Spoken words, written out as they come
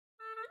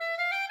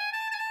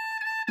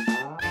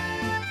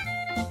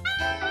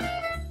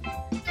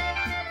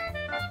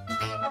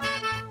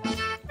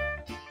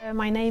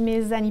My name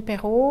is Annie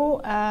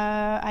Perreault.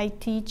 I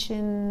teach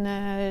in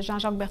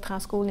Jean-Jacques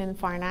Bertrand School in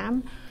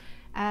Farnham.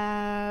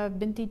 I've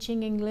been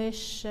teaching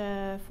English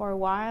for a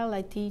while.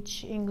 I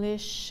teach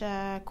English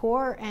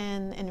core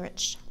and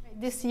enrich.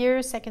 This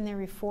year,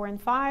 secondary 4 and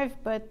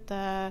 5, but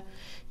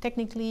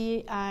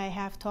technically I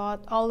have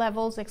taught all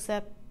levels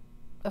except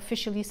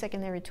officially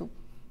secondary 2.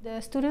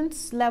 The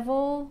students'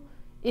 level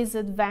is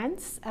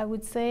advanced, I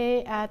would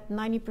say, at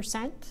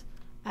 90%.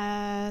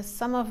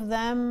 Some of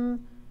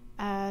them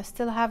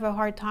still have a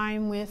hard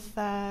time with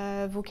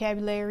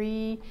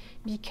vocabulary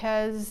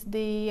because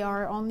they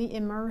are only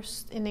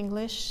immersed in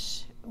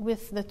English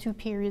with the 2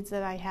 periods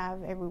that I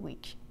have every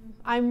week.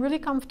 I'm really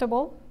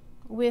comfortable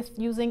with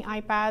using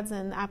iPads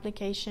and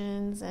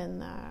applications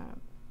and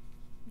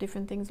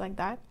different things like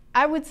that.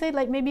 I would say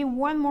like maybe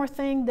one more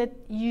thing that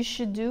you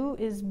should do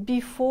is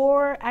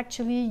before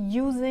actually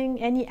using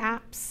any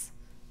apps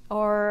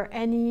or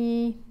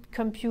any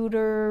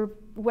computer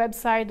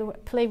website,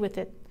 play with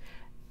it.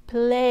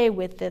 Play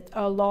with it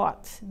a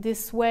lot.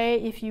 This way,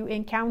 if you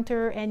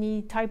encounter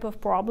any type of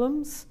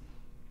problems,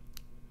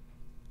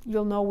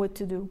 you'll know what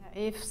to do.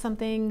 If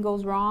something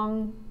goes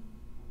wrong,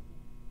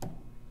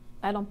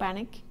 I don't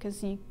panic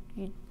because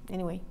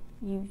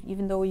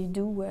even though you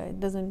do, it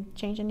doesn't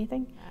change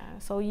anything.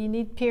 So you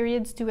need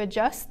periods to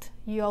adjust.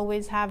 You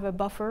always have a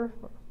buffer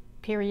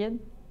period.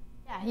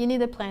 Yeah, you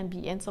need a plan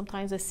B and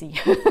sometimes a C.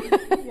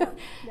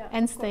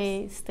 And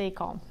stay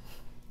calm.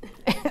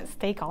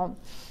 Stay calm.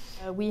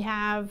 We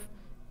have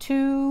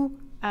 2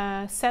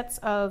 sets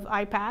of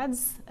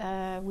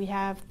iPads. We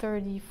have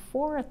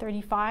 34 or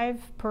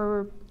 35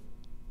 per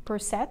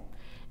set.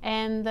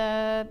 And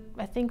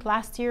I think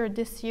last year or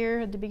this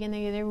year, at the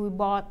beginning of the year, we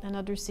bought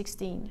another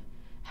 16,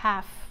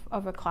 half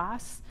of a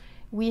class.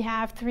 We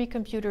have 3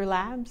 computer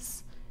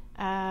labs.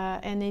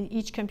 And in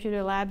each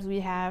computer labs,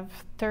 we have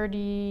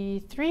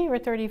 33 or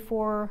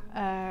 34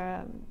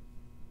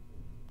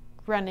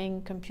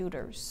 running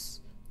computers.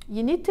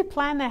 You need to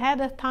plan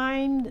ahead of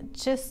time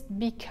just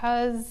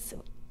because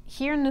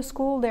here in the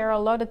school there are a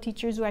lot of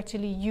teachers who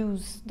actually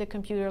use the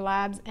computer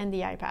labs and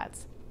the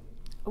iPads.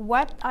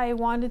 What I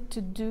wanted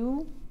to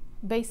do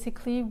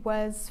basically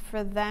was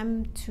for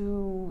them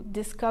to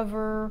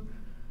discover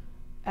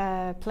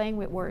playing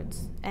with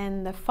words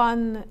and the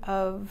fun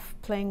of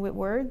playing with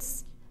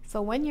words.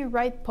 So when you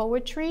write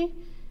poetry,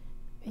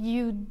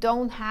 you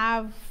don't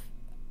have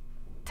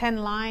 10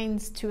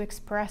 lines to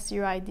express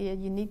your idea.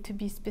 You need to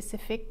be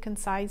specific,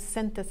 concise,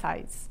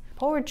 synthesize.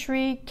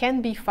 Poetry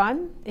can be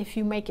fun if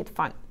you make it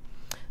fun.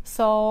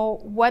 So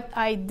what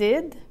I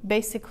did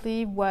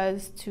basically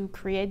was to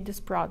create this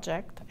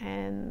project,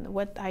 and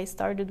what I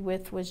started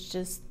with was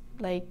just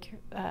like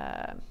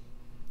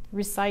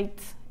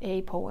recite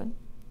a poem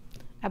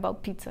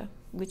about pizza,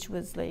 which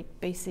was like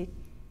basic,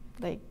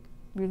 like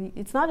really,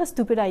 it's not a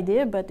stupid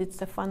idea, but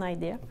it's a fun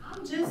idea.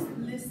 I'll just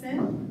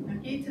listen,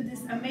 okay, to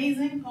this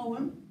amazing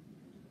poem,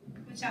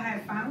 which I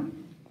have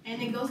found,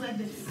 and it goes like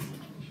this.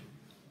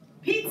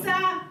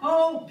 Pizza,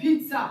 oh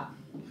pizza.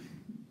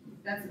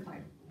 That's the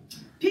title.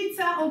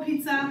 Pizza, oh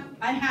pizza,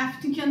 I have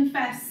to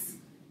confess.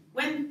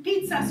 When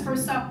pizza's for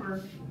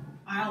supper,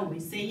 I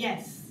always say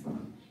yes.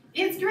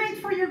 It's great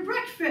for your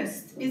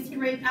breakfast. It's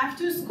great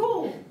after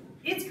school.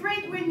 It's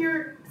great when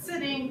you're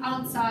sitting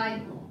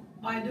outside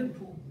by the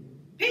pool.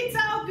 Pizza,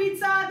 oh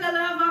pizza, the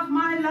love of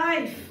my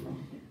life.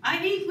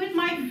 I eat with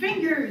my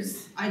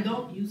fingers. I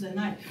don't use a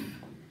knife.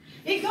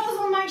 It goes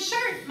on my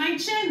shirt, my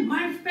chin,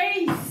 my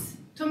face.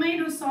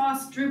 Tomato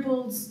sauce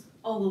dribbles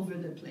all over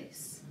the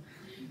place.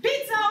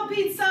 Pizza, oh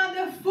pizza,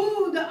 the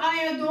food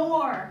I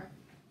adore.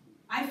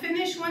 I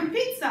finish one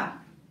pizza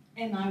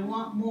and I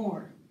want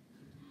more.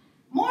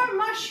 More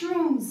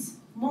mushrooms,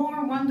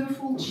 more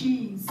wonderful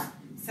cheese,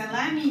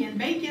 salami and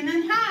bacon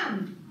and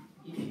ham,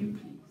 if you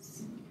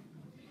please.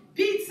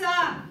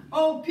 Pizza,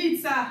 oh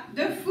pizza,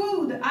 the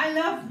food I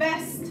love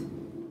best.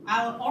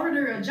 I'll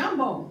order a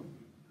jumbo.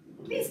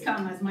 Please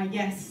come as my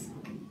guest.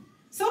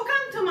 So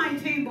come to my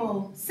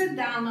table, sit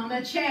down on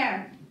a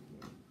chair.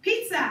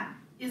 Pizza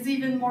is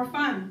even more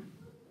fun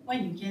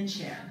when you can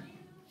share.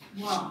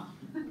 Wow.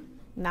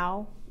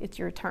 Now it's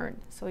your turn.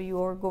 So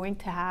you're going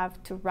to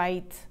have to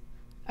write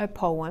a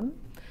poem.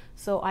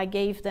 So I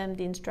gave them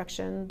the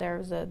instruction.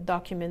 There's a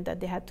document that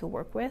they had to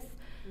work with.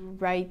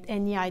 Write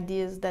any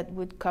ideas that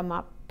would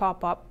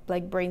pop up,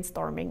 like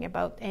brainstorming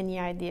about any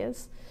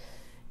ideas.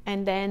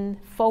 And then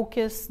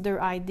focus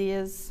their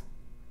ideas.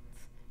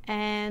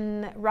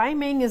 And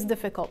rhyming is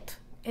difficult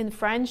in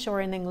French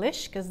or in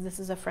English, because this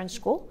is a French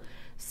school.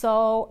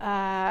 So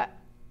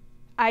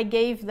I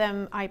gave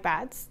them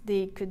iPads.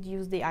 They could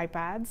use the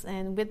iPads.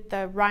 And with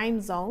the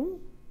Rhyme Zone,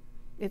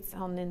 it's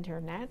on the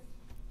internet,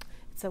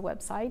 it's a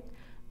website,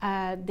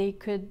 they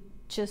could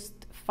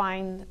just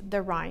find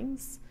the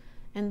rhymes.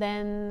 And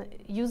then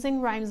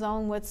using Rhyme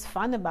Zone, what's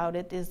fun about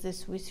it is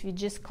this: if you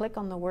just click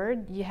on the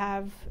word, you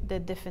have the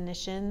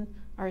definition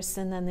or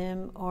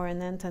synonym or an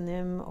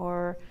antonym,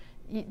 or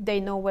they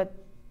know what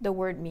the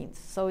word means.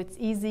 So it's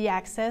easy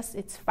access,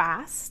 it's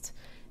fast.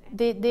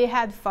 They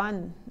had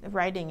fun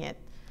writing it.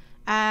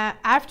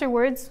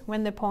 Afterwards,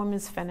 when the poem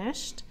is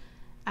finished,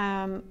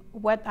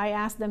 what I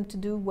asked them to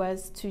do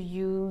was to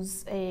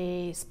use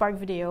a Spark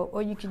video,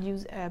 or you could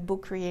use a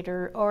book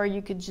creator, or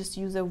you could just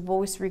use a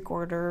voice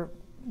recorder,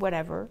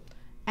 whatever.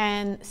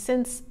 And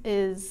since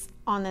it's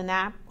on an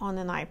app, on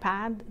an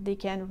iPad, they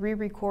can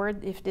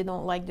re-record if they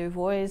don't like their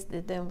voice,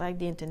 they don't like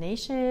the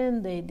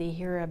intonation, they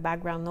hear a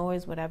background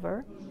noise,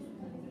 whatever.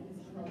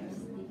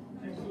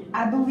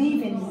 I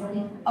believe in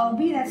you. I'll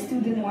be that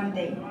student one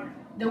day,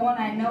 the one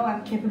I know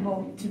I'm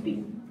capable to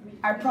be.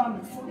 I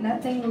promise,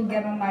 nothing will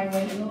get on my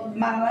way.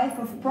 My life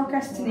of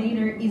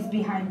procrastinator is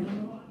behind me.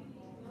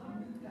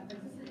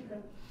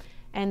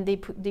 And they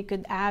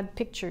could add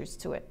pictures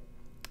to it.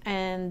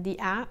 And the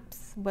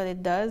apps, what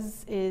it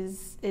does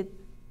is it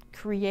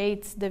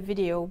creates the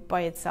video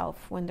by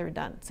itself when they're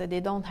done. So they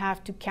don't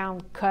have to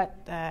count,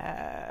 cut,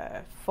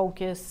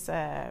 focus,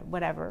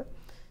 whatever.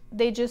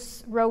 They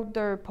just wrote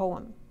their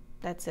poem.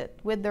 That's it,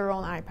 with their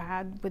own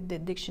iPad, with the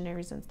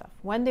dictionaries and stuff.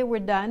 When they were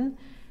done,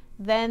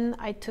 then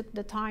I took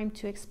the time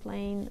to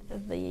explain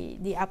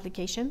the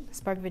application,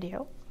 Spark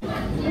Video.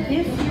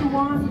 If you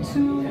want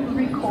to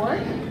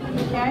record,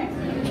 okay,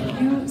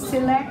 you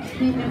select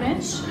the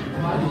image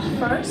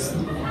first,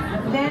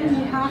 then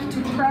you have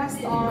to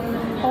press on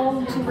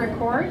hold to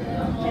record,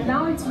 and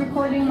now it's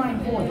recording my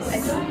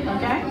voice,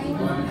 okay?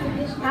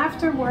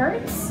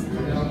 Afterwards,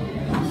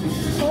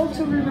 hold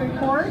to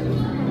re-record.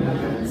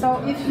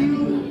 So if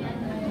you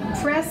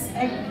press,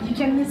 you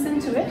can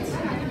listen to it.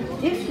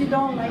 If you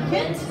don't like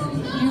it,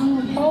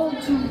 you hold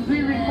to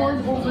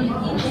re-record over the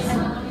voice.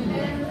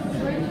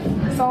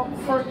 So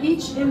for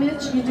each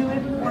image, you do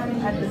it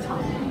one at a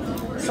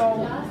time.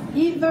 So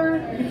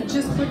either you could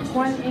just put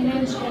one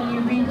image and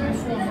you read the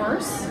full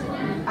verse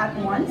at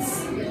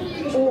once,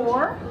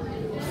 or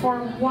for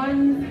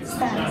one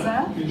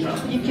stanza,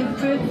 you can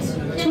put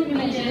 2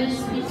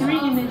 images, 3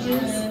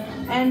 images,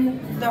 and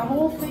the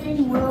whole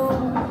thing will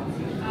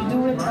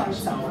do it by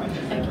itself.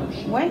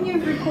 When you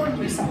record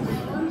yourself,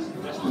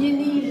 you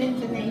need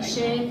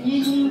intonation,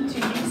 you need to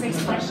use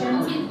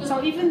expressions.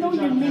 So even though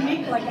you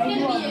mimic, like I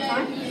do all the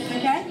time,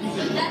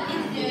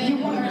 okay, you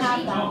won't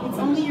have that. It's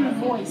only your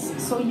voice.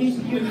 So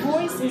your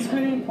voice is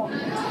really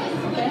important,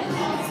 okay?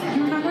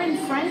 You remember in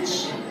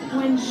French,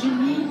 when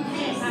Julie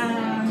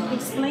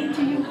explained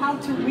to you how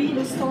to read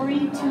a story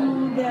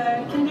to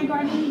the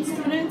kindergarten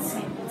students?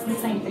 It's the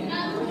same thing,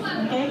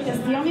 okay? Because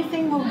the only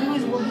thing we'll do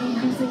is we'll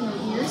be using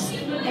our ears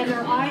and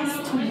our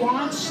eyes to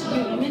watch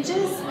the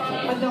images,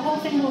 but the whole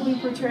thing will be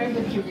portrayed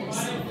with your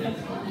voice.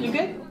 You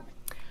good?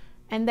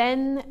 And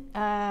then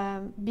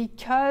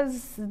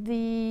because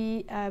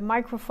the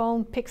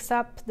microphone picks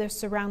up the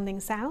surrounding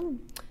sound,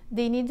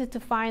 they needed to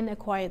find a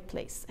quiet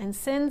place. And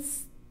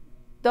since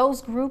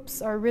those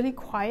groups are really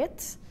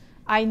quiet,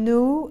 I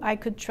knew I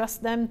could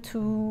trust them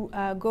to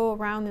go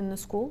around in the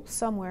school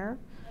somewhere.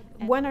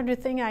 One other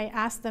thing I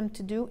asked them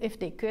to do, if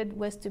they could,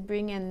 was to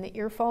bring an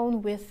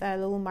earphone with a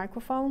little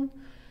microphone.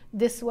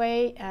 This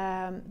way,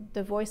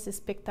 the voice is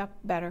picked up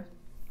better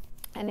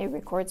and it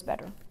records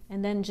better.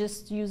 And then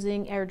just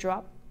using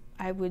AirDrop,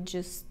 they would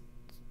just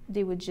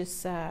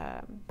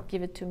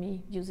give it to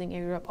me using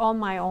AirDrop on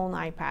my own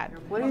iPad.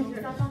 What is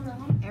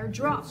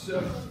AirDrop.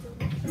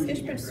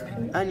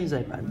 I use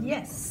iPad.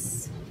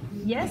 Yes.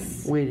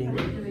 Yes. Waiting.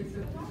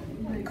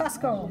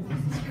 Costco.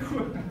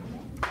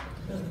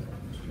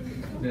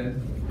 It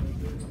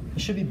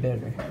should be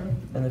better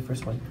than the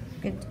first one.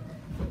 Good.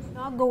 I'm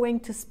not going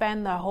to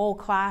spend the whole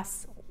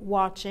class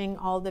watching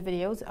all the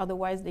videos,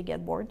 otherwise they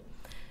get bored.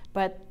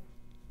 But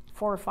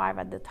 4 or 5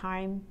 at the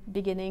time,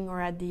 beginning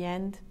or at the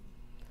end,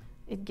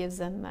 it gives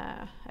them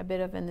a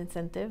bit of an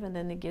incentive, and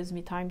then it gives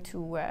me time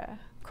to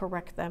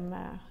correct them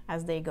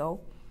as they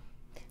go.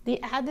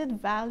 The added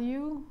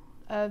value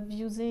of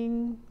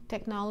using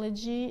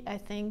technology, I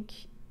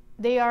think,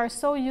 they are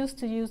so used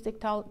to use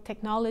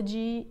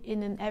technology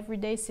in an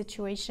everyday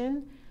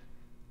situation.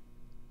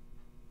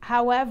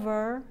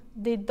 However,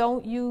 they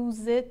don't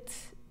use it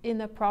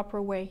in a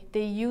proper way.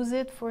 They use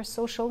it for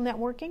social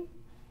networking,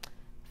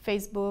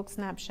 Facebook,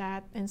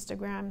 Snapchat,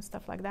 Instagram,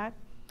 stuff like that.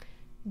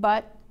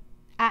 But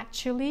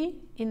actually,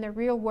 in the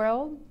real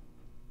world,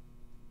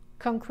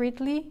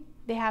 concretely,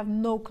 they have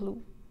no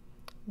clue.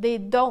 They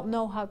don't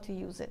know how to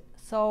use it.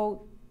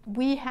 So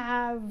we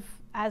have,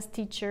 as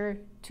teachers,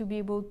 to be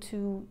able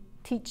to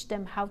teach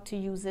them how to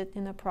use it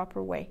in a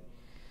proper way,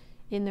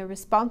 in a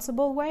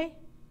responsible way,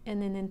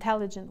 and an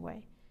intelligent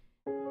way.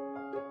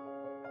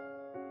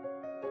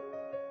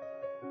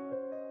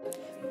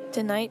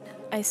 Tonight,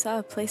 I saw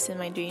a place in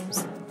my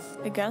dreams,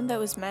 a ground that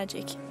was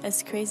magic,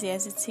 as crazy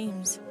as it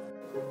seems.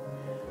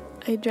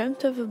 I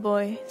dreamt of a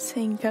boy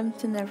saying, "Come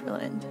to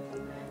Neverland."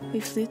 We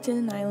flew to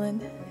an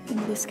island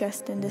and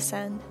discussed in the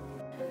sand.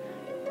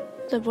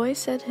 The boy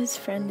said his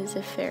friend is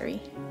a fairy,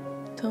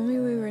 told me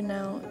we were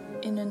now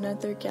in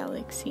another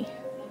galaxy.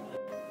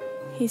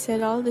 He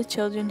said all the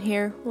children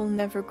here will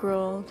never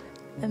grow old,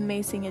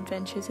 amazing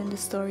adventures in the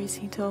stories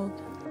he told.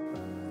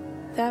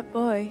 That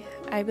boy,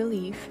 I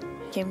believe,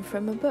 came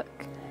from a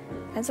book.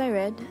 As I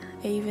read,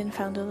 I even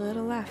found a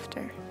little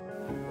laughter.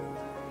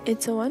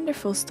 It's a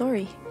wonderful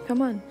story.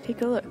 Come on,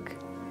 take a look.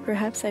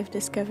 Perhaps I've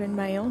discovered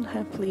my own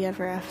happily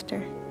ever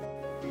after.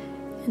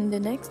 And the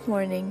next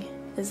morning,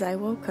 as I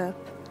woke up,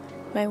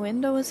 my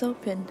window was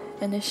open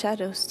and a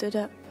shadow stood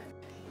up.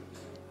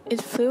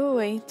 It flew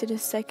away to the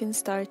second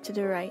star to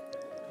the right.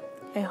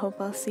 I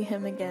hope I'll see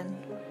him again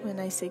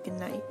when I say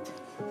goodnight.